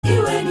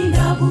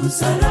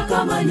busara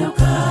kama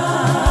nyoka.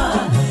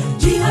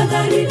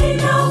 Jihadharini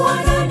na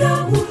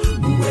wanadamu,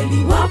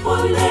 mweni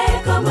wapole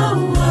kama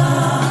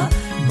ua.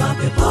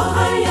 Mapepo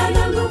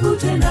hayana nguvu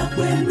tena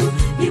kwenu,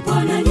 ipo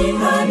nanyi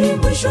hadi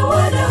mwisho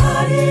wa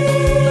dahari.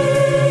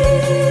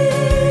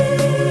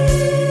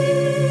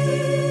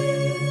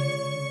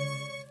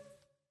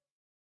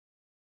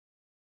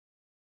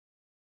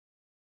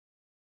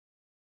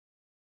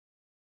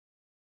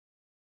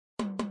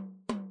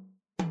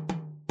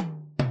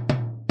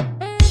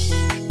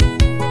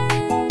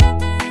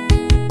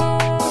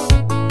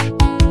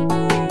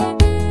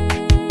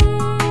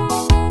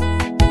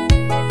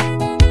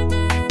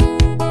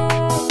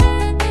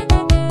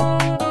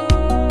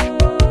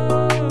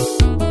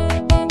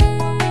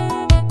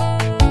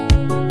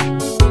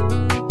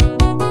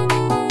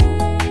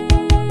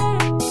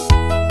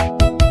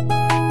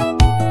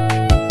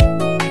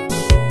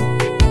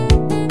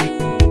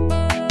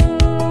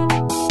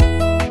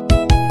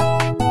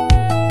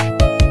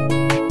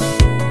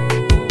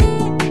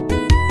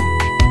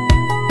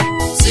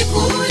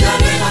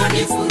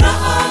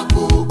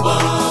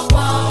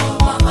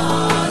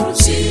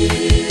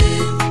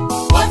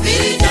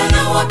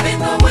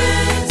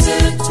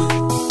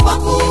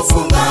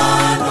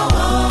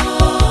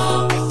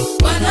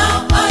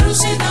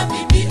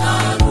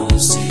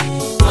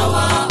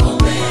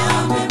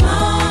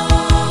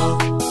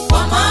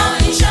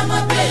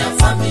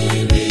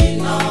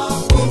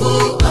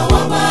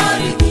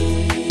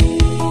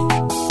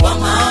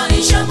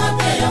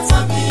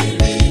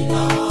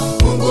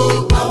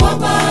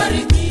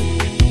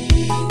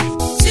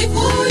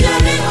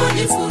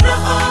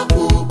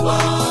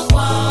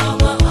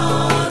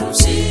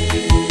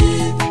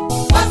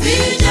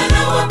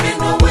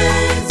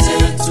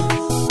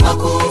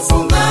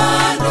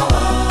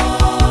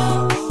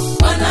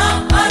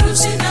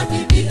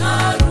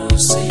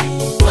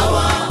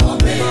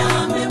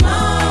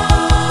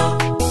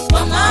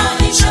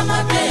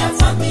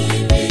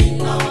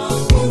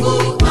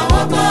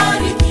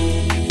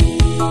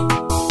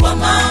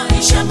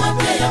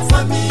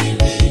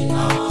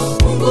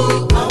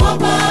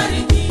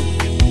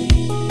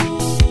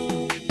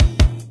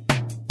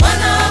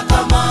 Bwana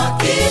kama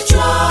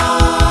kichwa,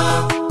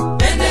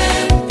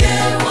 pende mke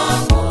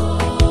wako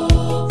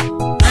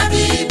na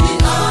bibi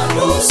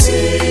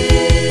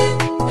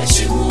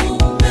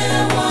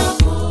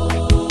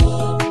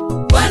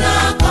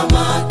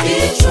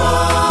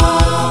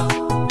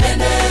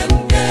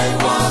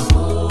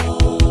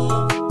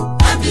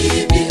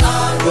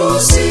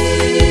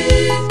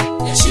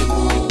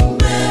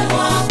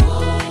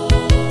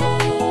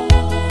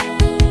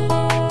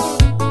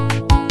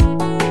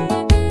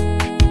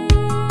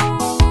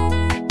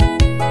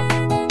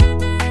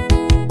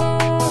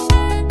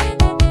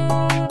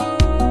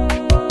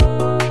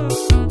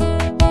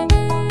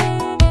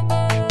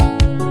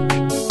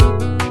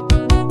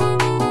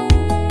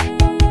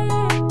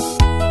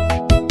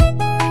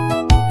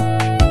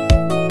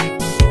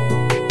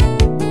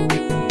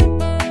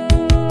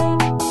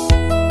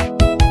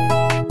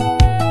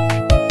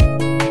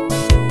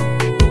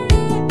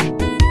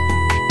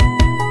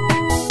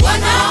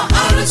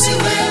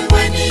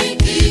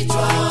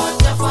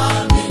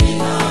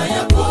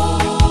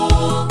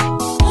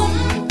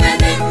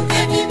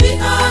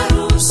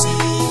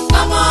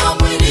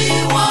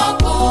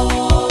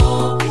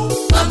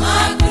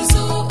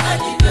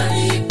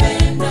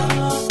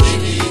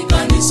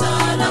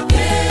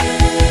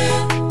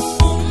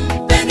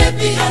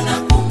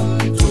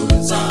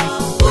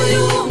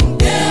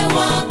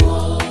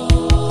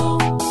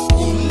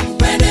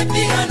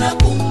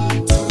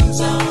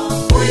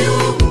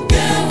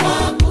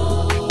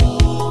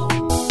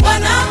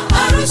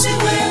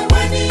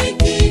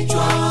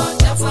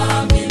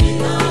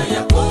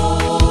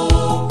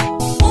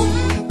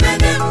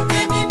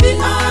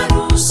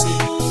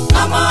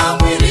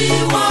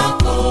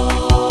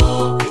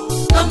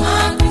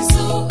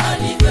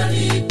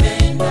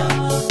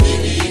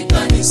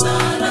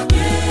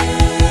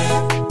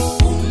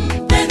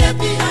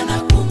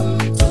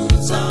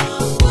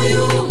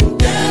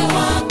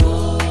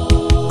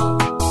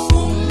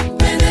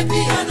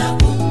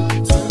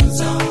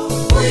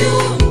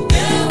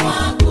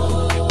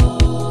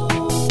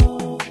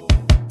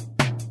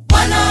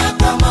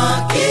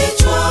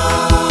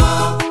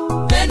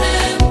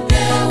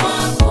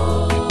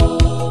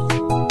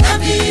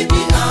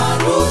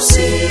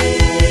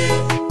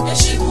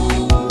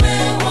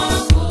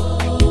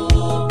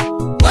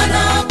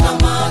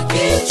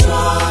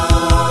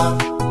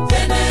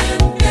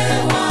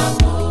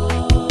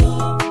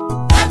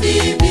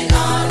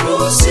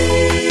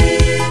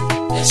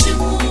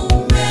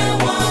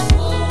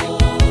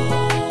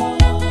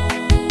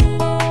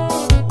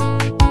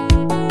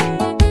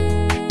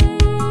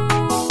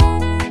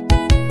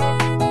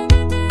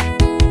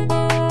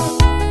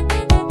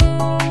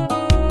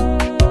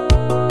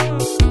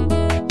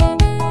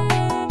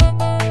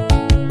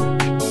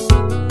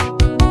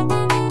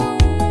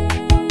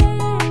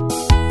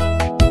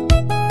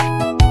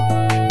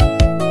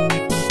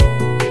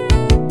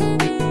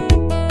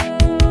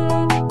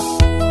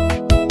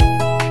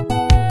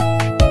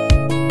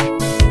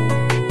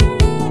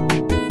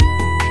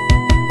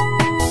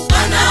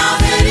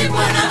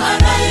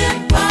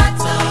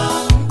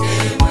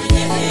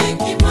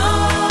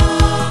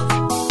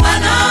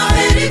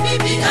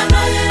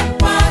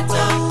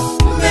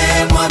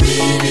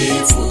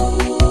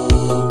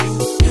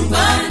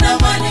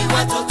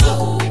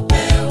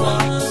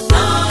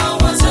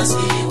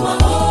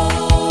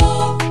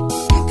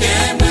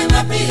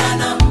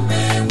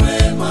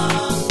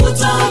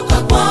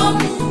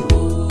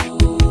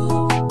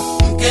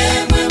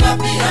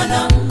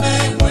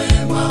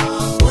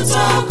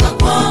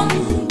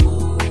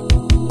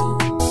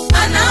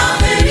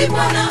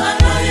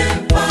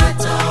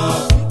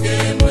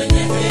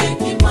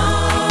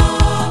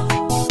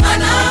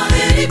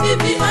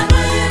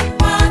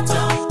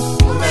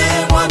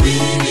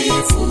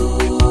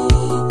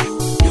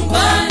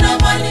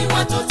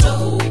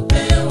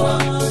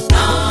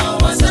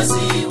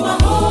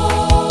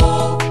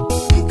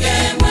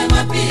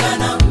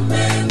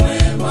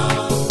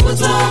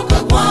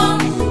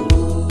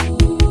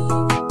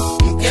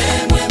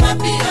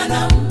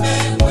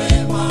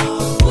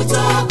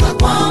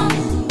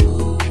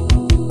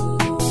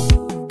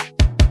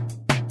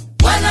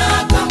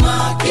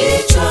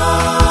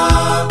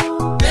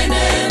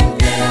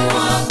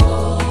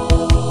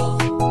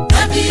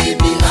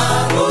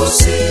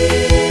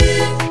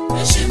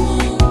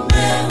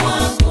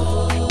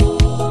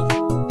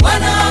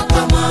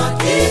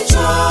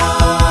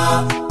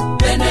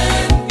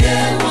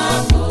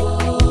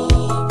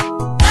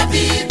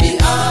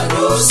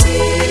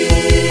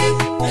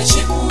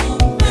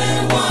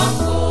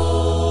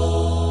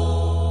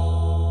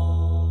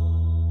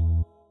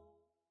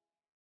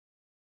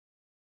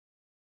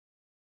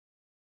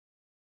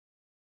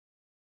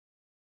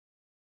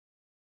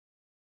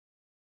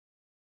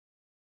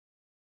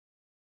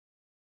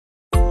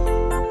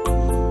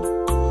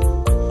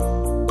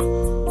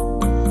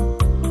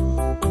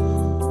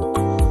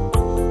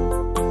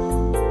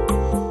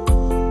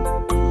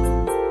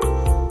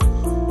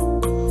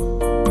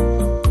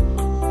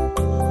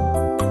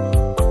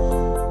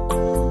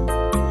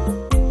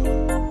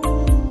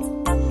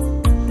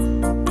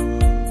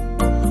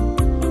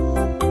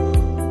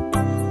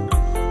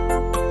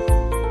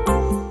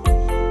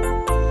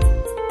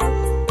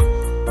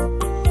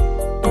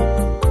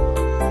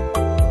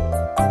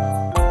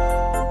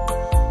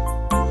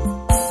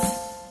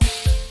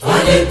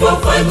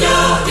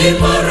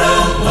imara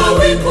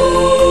mawingu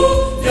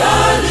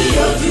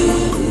yaliyo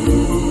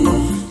juu,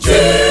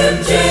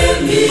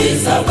 chemchemi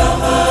za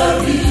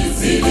bahari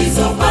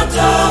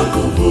zilizopata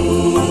nguvu.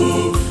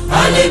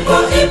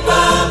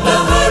 Alipoipa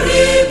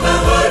bahari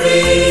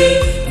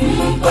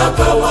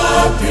mpaka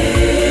wake,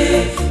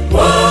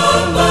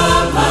 kwamba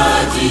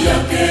maji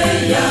yake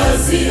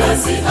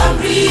yaziasi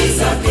amri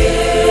zake.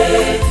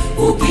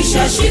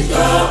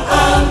 Ukishashika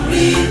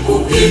amri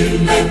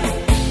uimbe,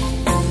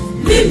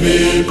 mimi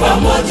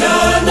pamoja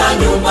na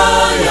nyumba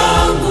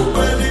yangu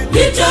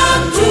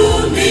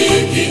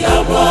nitamtumikia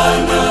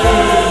Bwana.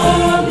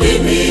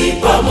 Mimi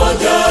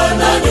pamoja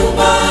na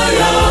nyumba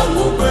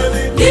yangu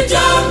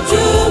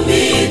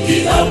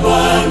nitamtumikia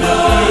Bwana.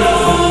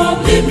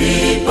 Mimi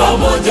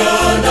pamoja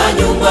na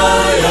nyumba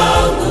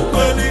yangu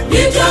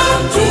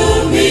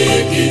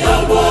nitamtumikia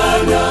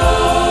Bwana.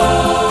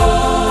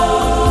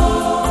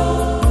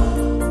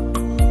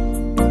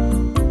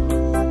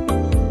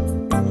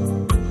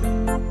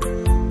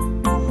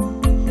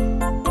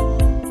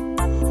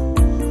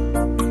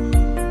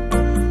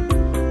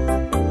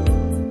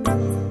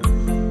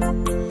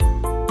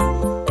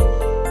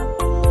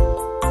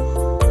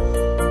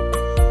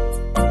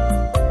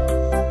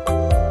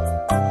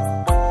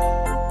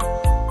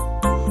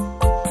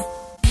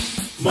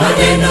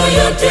 Maneno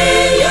yote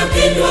ya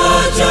kinywa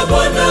cha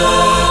Bwana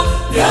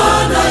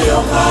yanayo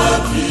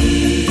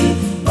haki,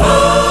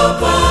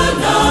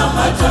 hapana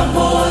hata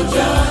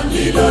moja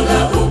lilo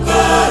la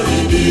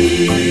ukaidi.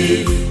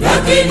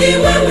 Lakini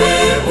wewe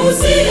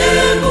usiye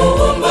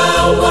muumba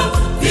wa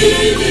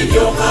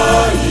vilivyo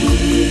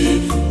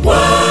hai,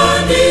 kwa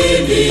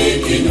nini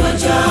kinywa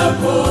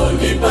chako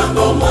ni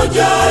pango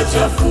moja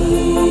chafu?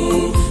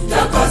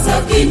 Takasa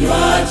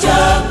kinywa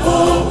chako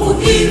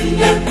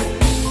uimbe,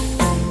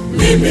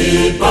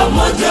 mimi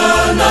pamoja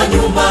na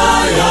nyumba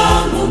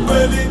yangu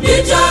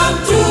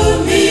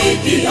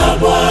nitamtumikia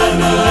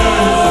Bwana.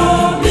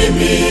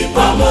 Mimi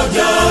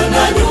pamoja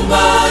na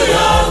nyumba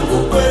yangu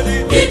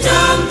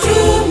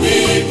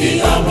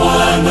nitamtumikia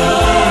Bwana.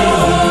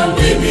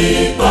 Mimi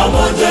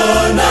pamoja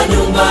na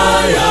nyumba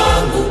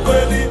yangu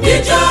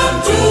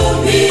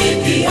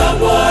nitamtumikia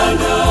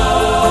Bwana.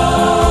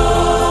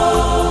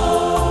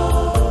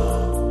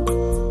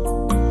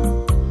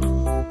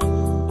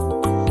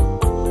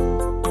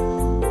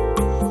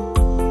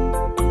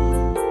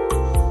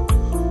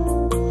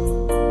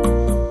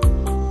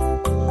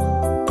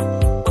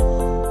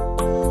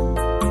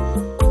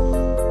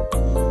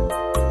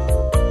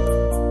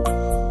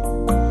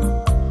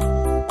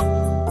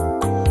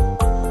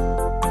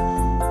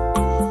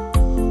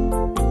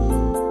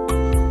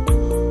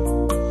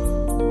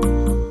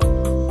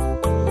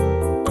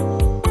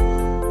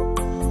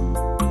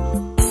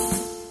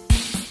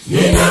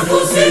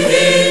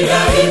 Ninakusihi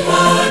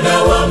daima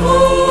dawamu,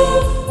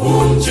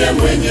 umche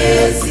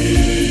Mwenyezi,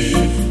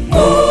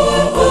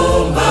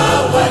 muumba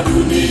wa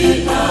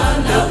dunia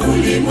na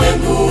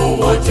ulimwengu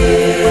wote.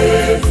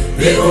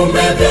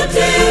 Viumbe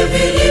vyote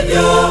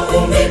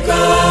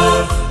vilivyoumbika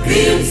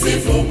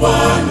vimsifu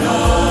Bwana.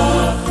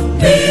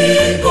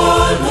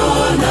 Mikono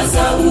na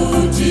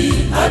sauti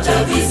hata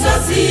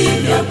vizazi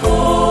vyako,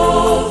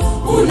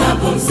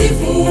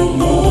 unapomsifu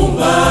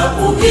Muumba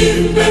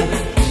uimbe,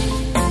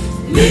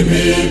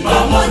 mimi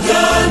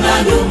pamoja na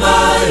nyumba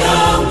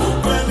yangu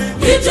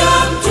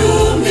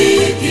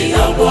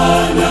nitamtumikia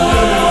Bwana.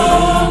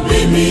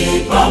 Mimi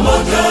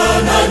pamoja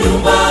na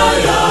nyumba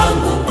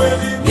yangu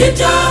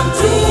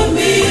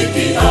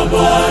nitamtumikia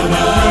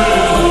Bwana.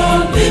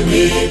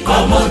 Mimi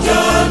pamoja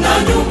na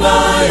nyumba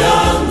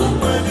yangu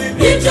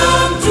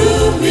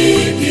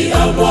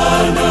nitamtumikia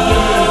Bwana.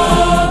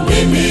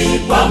 Mimi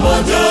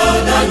pamoja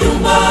na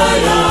nyumba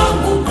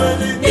yangu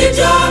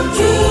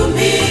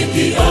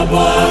nitamtumikia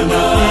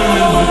Bwana.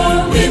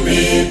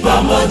 Mimi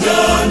pamoja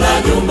na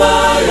nyumba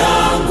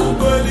yangu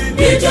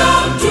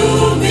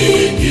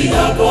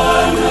nitamtumikia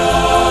Bwana.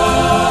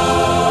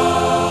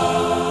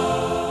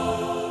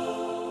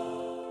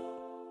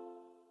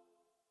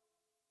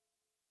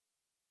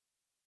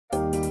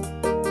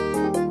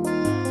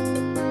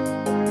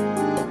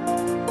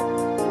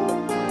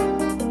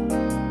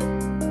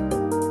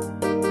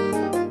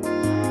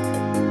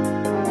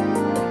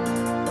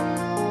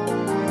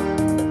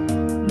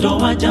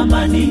 Ndoa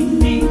jamani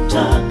ni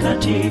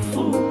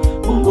takatifu,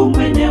 Mungu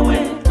mwenyewe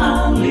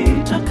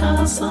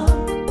alitakasa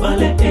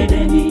pale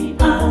Edeni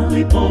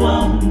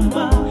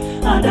alipowaumba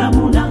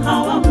Adamu na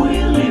Hawa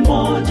mwili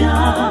moja.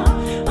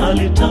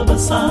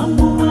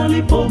 Alitabasamu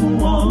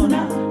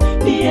alipomuona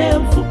ndiye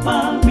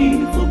mfupa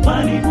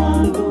mifupani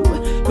mwangu,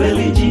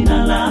 kweli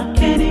jina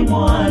lake ni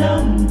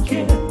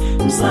mwanamke,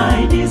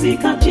 msaidizi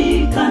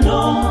katika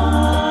ndoa.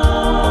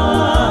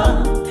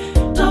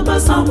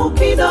 Tabasamu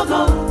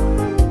kidogo,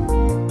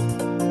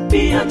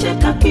 pia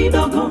cheka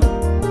kidogo,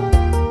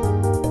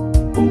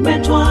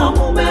 umetoa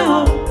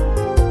mumeo,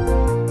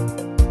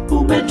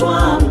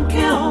 umetoa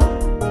mkeo,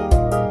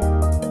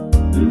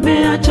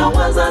 mmeacha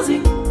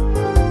wazazi,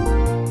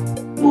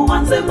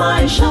 muanze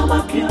maisha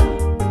mapya,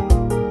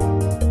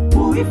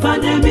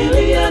 muifanye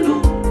mili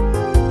yenu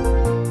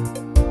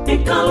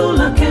hekalu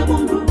lake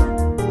Mungu,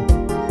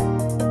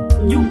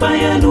 nyumba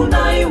yenu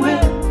na iwe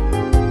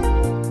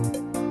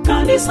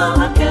kanisa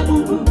lake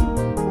Mungu.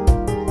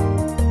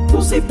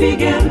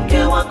 Usipige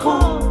mke wako,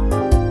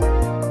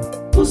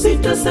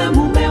 usitese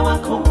mume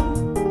wako,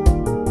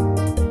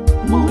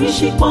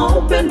 muishi kwa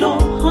upendo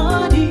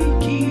hadi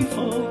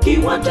kifo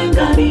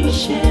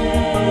kiwatenganishe.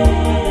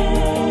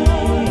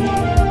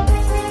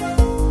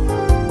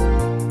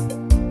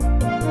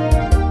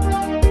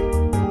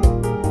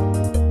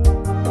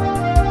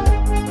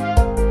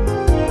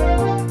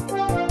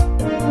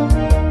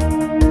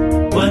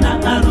 Bwana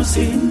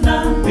harusi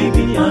na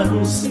bibi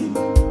harusi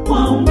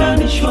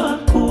waunganishwa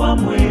kuwa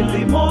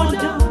mwili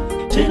moja,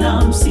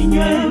 tena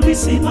msinywe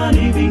visimani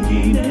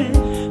vingine,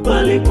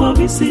 bali kwa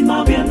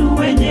visima vyenu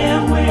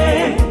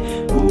wenyewe.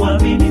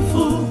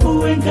 Uaminifu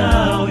uwe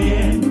ngao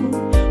yenu,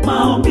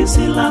 maombi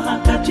silaha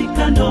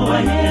katika ndoa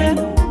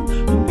yenu.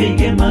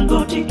 Mpige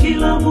magoti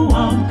kila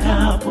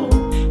muamkapo,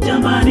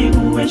 jamani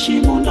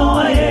muheshimu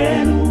ndoa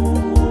yenu.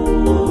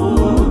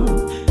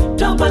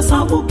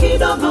 Tabasamu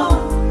kidogo,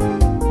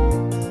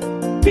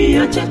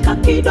 pia cheka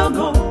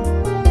kidogo.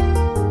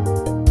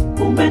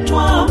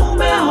 Umetwaa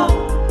mumeo,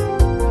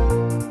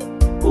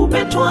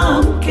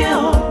 umetwaa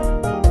mkeo,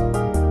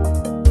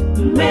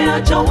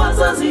 mmeacha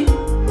wazazi,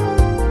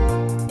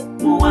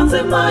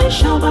 muanze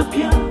maisha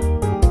mapya.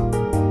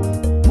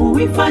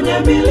 Muifanye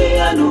mili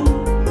yenu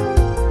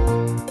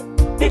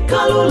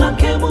hekalu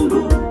lake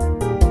Mungu,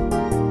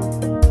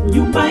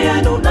 nyumba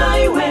yenu na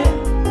iwe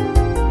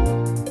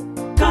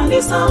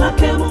kanisa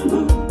lake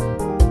Mungu.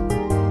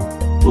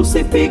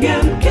 Usipige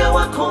mke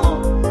wako,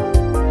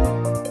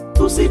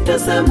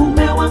 usitese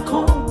mume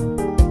wako,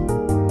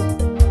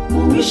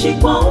 muishi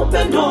kwa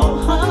upendo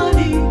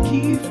hadi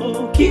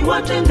kifo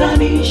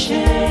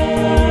kiwatenganishe.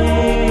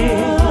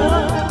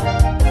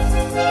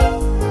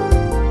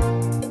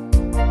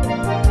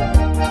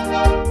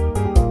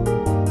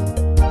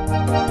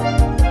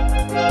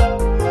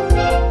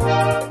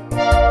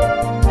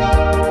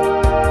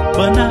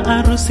 Bwana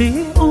harusi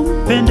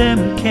umpende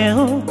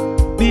mkeo,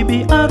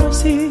 bibi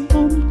harusi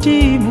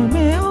umtii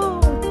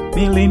mumeo.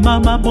 Milima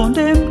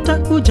mabonde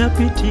mtakuja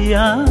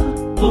pitia,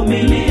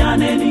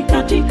 vumilianeni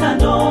katika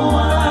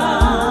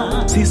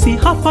ndoa. Sisi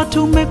hapa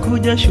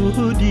tumekuja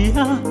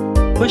shuhudia,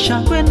 kwa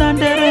shangwe na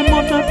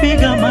nderemo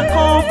twapiga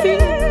makofi.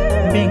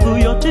 Mbingu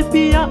yote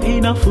pia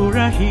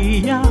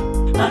inafurahia,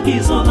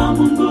 agizo la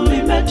Mungu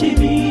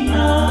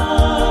limetimia.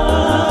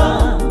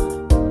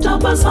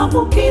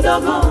 Tabasamu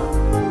kidogo,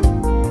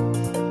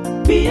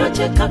 pia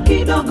cheka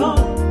kidogo.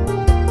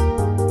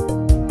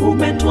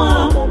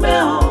 Umetwaa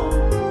mumeo,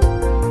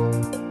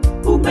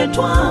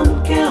 umetwaa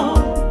mkeo,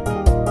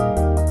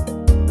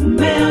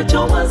 mmeacha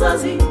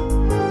wazazi,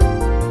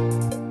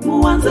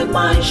 muanze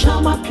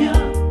maisha mapya.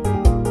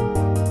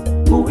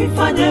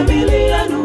 Muifanye mili yenu